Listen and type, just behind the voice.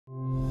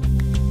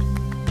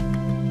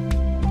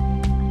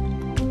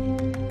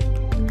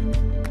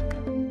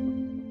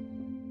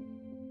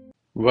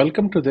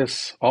Welcome to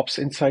this Ops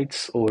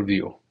Insights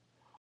overview.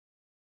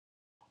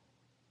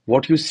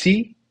 What you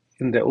see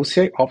in the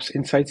OCI Ops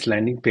Insights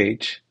landing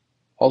page,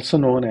 also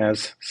known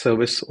as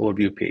Service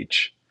Overview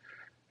page.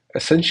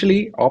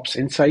 Essentially, Ops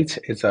Insights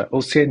is a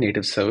OCI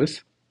native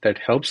service that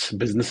helps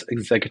business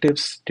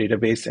executives,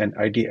 database, and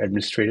IT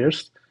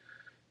administrators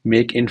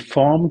make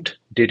informed,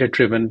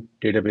 data-driven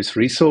database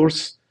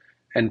resource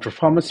and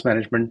performance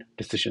management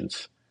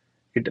decisions.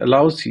 It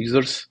allows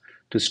users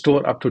to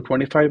store up to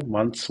 25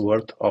 months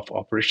worth of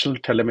operational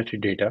telemetry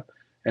data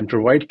and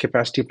provide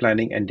capacity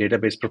planning and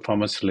database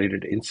performance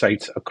related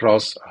insights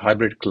across a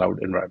hybrid cloud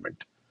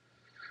environment.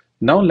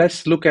 Now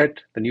let's look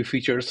at the new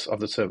features of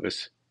the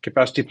service,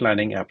 Capacity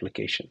Planning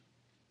application.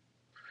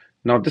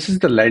 Now this is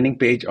the landing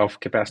page of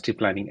Capacity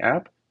Planning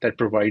app that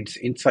provides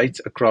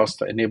insights across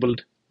the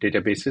enabled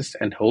databases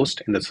and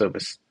hosts in the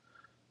service.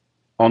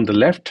 On the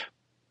left,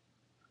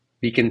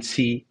 we can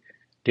see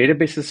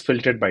databases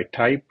filtered by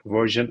type,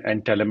 version,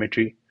 and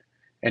telemetry,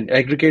 and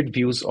aggregate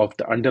views of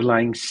the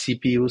underlying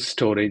CPU,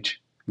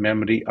 storage,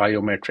 memory,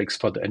 I/O metrics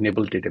for the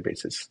enabled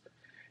databases.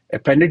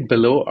 Appended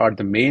below are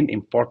the main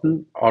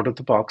important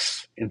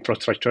out-of-the-box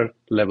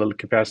infrastructure-level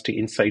capacity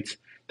insights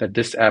that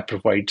this app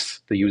provides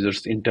the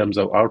users in terms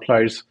of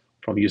outliers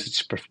from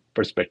usage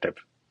perspective.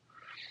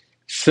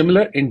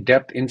 Similar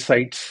in-depth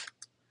insights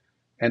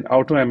and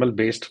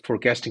AutoML-based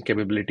forecasting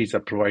capabilities are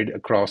provided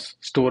across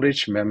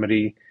storage,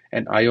 memory,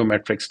 and I/O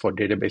metrics for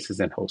databases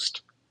and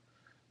hosts.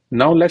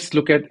 Now let's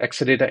look at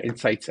Exadata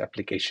Insights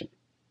application.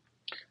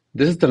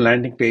 This is the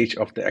landing page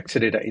of the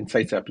Exadata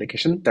Insights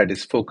application that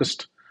is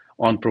focused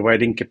on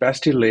providing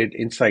capacity-led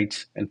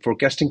insights and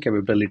forecasting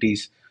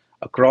capabilities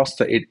across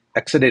the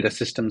Exadata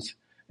systems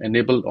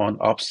enabled on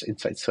Ops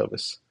Insights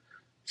service.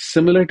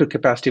 Similar to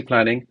capacity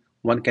planning,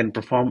 one can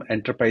perform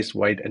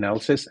enterprise-wide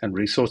analysis and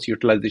resource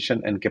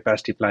utilization and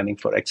capacity planning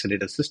for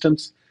Exadata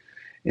systems,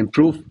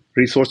 improve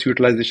resource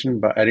utilization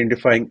by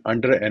identifying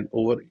under and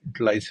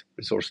overutilized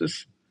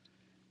resources.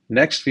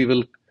 Next, we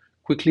will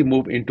quickly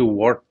move into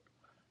what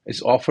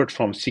is offered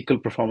from SQL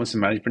performance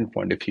management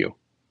point of view.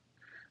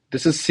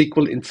 This is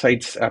SQL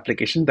Insights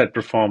application that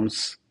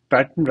performs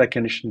pattern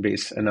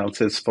recognition-based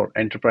analysis for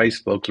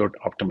enterprise workload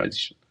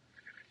optimization.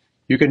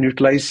 You can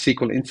utilize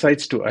SQL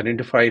Insights to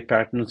identify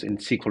patterns in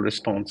SQL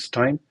response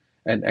time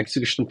and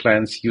execution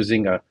plans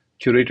using a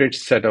curated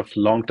set of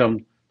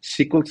long-term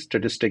SQL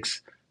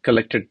statistics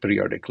collected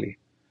periodically.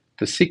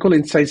 The SQL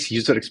Insights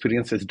user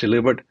experience is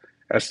delivered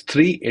as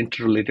 3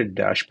 interrelated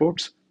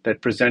dashboards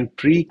that present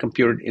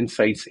pre-computed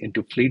insights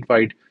into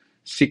fleet-wide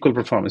SQL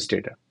performance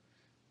data.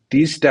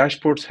 These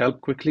dashboards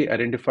help quickly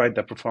identify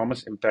the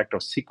performance impact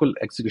of SQL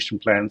execution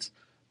plans,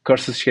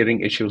 cursor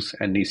sharing issues,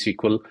 and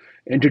NeSQL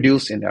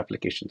introduced in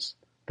applications.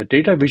 The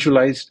data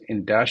visualized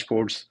in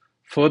dashboards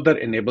further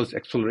enables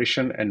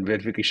exploration and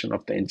verification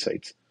of the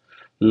insights.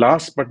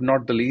 Last but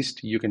not the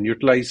least, you can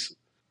utilize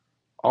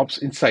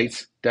Ops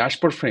Insights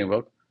dashboard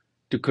framework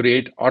to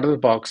create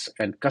out-of-the-box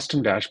and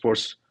custom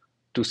dashboards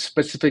to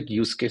specific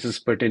use cases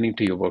pertaining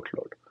to your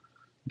workload.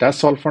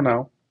 That's all for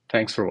now.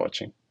 Thanks for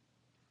watching.